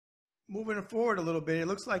moving it forward a little bit, it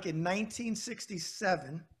looks like in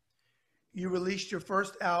 1967, you released your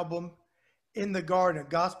first album, In the Garden, a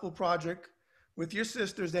gospel project with your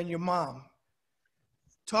sisters and your mom.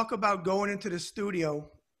 Talk about going into the studio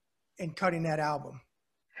and cutting that album.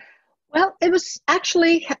 Well, it was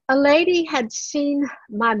actually a lady had seen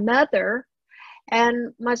my mother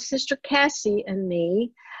and my sister Cassie and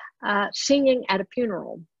me singing at a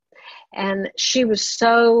funeral. And she was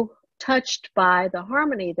so touched by the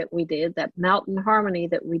harmony that we did, that mountain harmony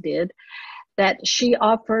that we did, that she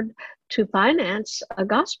offered to finance a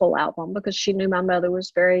gospel album because she knew my mother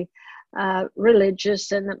was very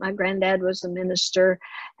religious and that my granddad was a minister.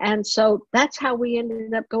 And so that's how we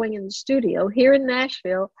ended up going in the studio here in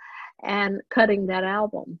Nashville and cutting that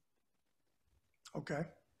album. Okay.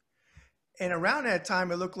 And around that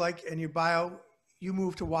time, it looked like in your bio, you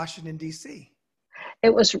moved to Washington, D.C.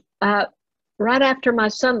 It was right after my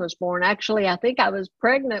son was born. Actually, I think I was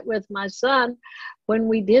pregnant with my son when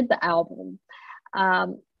we did the album.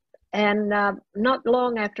 And not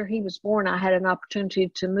long after he was born, I had an opportunity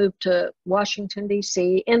to move to Washington,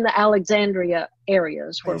 D.C. in the Alexandria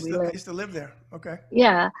areas where we live. I used to live there. Okay.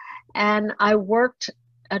 Yeah. And I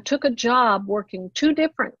took a job working 2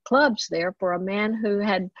 different clubs there for a man who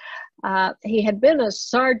he had been a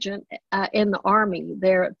sergeant in the Army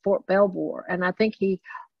there at Fort Belvoir. And I think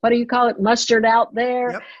what do you call it, mustered out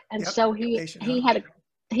there. Yep, and so he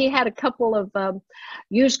had a couple of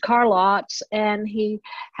used car lots, and he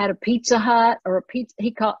had a Pizza Hut or a pizza.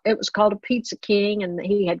 It was called a Pizza King, and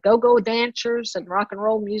he had go-go dancers and rock and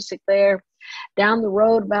roll music there. Down the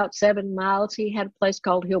road about 7 miles, he had a place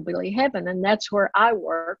called Hillbilly Heaven, and that's where I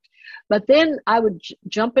worked. But then I would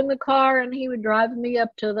jump in the car, and he would drive me up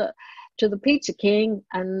to the Pizza King,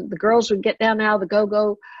 and the girls would get down out of the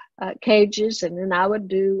go-go cages, and then I would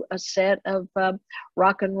do a set of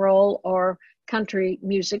rock and roll or country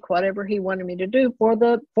music, whatever he wanted me to do for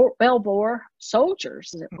the Fort Belvoir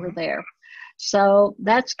soldiers that were there. So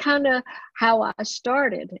that's kind of how I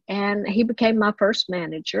started, and he became my first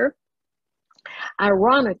manager.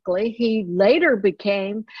 Ironically, he later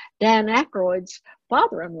became Dan Aykroyd's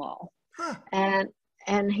father-in-law,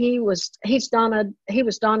 and he was Donna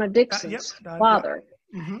Dixon's father.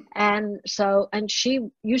 Mm-hmm. And she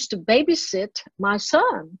used to babysit my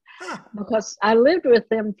son because I lived with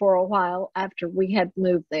them for a while after we had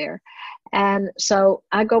moved there. And so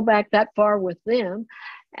I go back that far with them.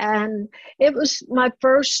 And it was my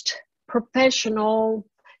first professional,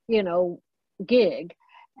 gig.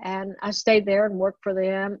 And I stayed there and worked for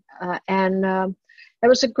them. It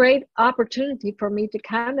was a great opportunity for me to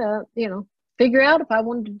kind of, figure out if I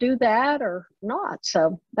wanted to do that or not.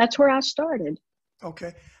 So that's where I started.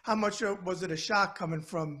 Okay. How much was it a shock coming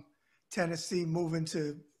from Tennessee, moving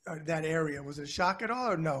to that area? Was it a shock at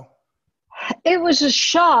all or no? It was a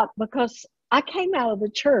shock because I came out of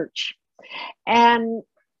the church, and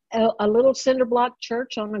a little cinder block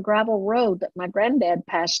church on a gravel road that my granddad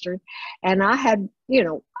pastored. And I had,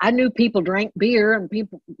 I knew people drank beer, and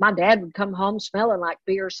my dad would come home smelling like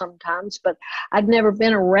beer sometimes, but I'd never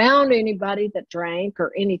been around anybody that drank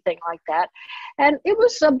or anything like that. And it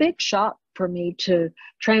was a big shock for me to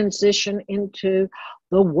transition into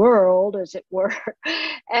the world, as it were.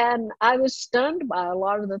 And I was stunned by a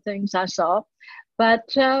lot of the things I saw, but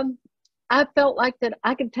I felt like that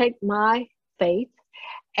I could take my faith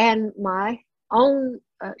and my own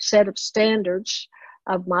set of standards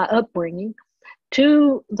of my upbringing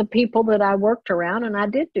to the people that I worked around, and I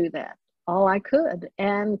did do that all I could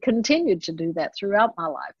and continued to do that throughout my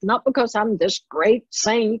life. Not because I'm this great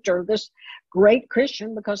saint or this great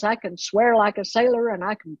Christian, because I can swear like a sailor and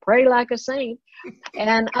I can pray like a saint,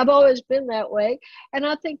 and I've always been that way. And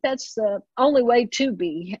I think that's the only way to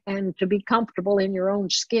be, and to be comfortable in your own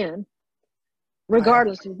skin,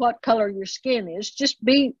 regardless of what color your skin is. Just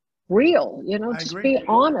be real, just be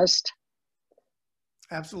honest.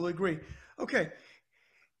 Absolutely agree. Okay.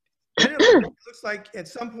 It looks like at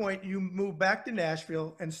some point you moved back to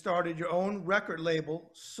Nashville and started your own record label,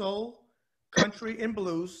 Soul, Country, and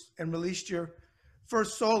Blues, and released your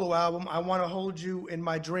first solo album, I Want to Hold You in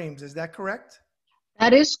My Dreams. Is that correct?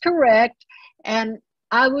 That is correct. And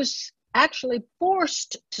I was actually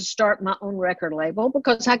forced to start my own record label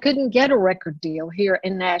because I couldn't get a record deal here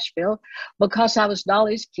in Nashville because I was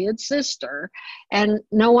Dolly's kid sister, and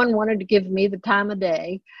no one wanted to give me the time of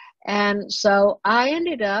day. And so I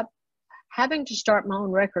ended up having to start my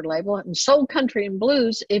own record label. And Soul, Country, and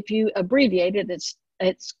Blues, if you abbreviate it,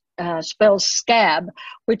 it's spells scab,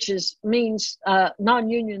 which means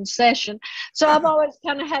non-union session. So I've always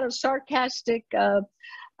kind of had a sarcastic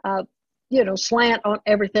slant on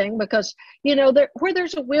everything because, where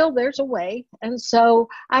there's a will, there's a way. And so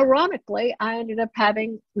ironically, I ended up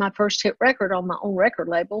having my first hit record on my own record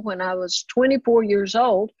label when I was 24 years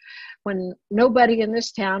old, when nobody in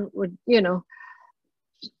this town would,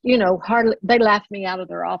 hardly, they laughed me out of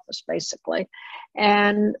their office basically.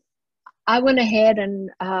 And I went ahead and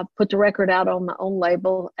put the record out on my own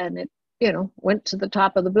label, and it, went to the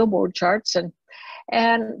top of the Billboard charts. And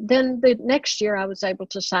then the next year I was able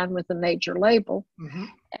to sign with a major label. Mm-hmm.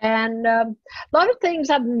 And a lot of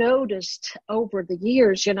things I've noticed over the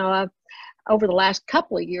years, over the last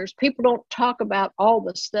couple of years, people don't talk about all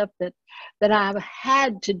the stuff that I've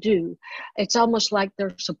had to do. It's almost like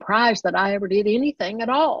they're surprised that I ever did anything at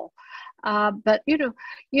all. But,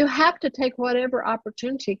 you have to take whatever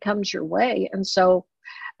opportunity comes your way. And so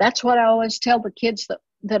that's what I always tell the kids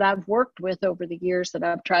that I've worked with over the years, that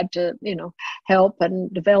I've tried to, help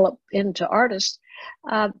and develop into artists.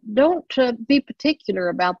 Don't be particular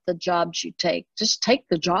about the jobs you take. Just take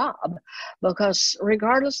the job, because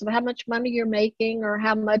regardless of how much money you're making or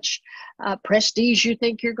how much prestige you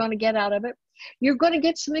think you're going to get out of it, you're going to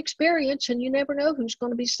get some experience, and you never know who's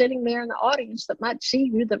going to be sitting there in the audience that might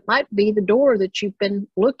see you, that might be the door that you've been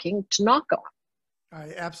looking to knock on.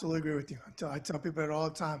 I absolutely agree with you. I tell people that all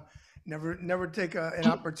the time. Never take an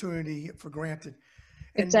opportunity for granted.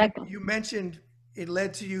 And exactly. You mentioned it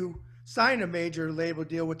led to you sign a major label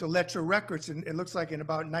deal with Elektra Records, and it looks like in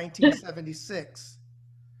about 1976.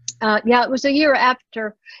 Yeah, it was a year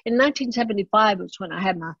after. In 1975 was when I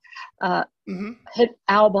had my hit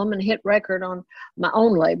album and hit record on my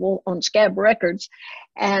own label, on Scab Records.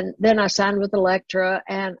 And then I signed with Elektra,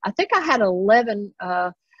 and I think I had 11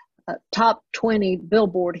 top 20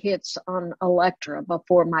 Billboard hits on Elektra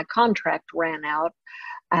before my contract ran out.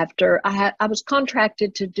 After I was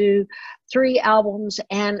contracted to do 3 albums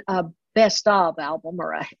and a best of album,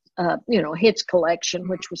 or a hits collection,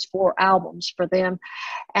 which was 4 albums for them.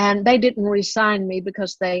 And they didn't re-sign me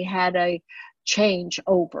because they had a change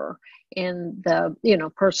over in the,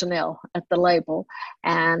 personnel at the label.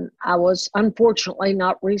 And I was unfortunately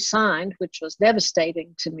not re-signed, which was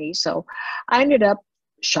devastating to me. So I ended up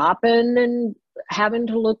shopping and having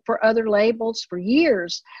to look for other labels for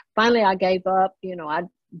years. Finally, I gave up. I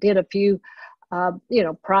did a few,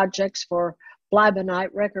 projects for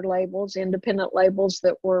fly-by-night record labels, independent labels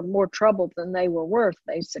that were more trouble than they were worth,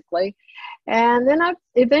 basically. And then I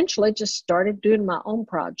eventually just started doing my own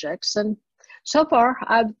projects. And so far,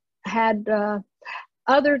 I've had,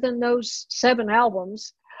 other than those 7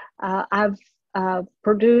 albums, I've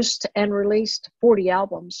produced and released 40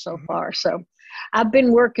 albums so far. So I've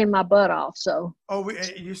been working my butt off. So,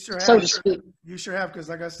 you sure have. So to speak. You sure have, because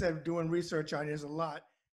like I said, doing research on you is a lot.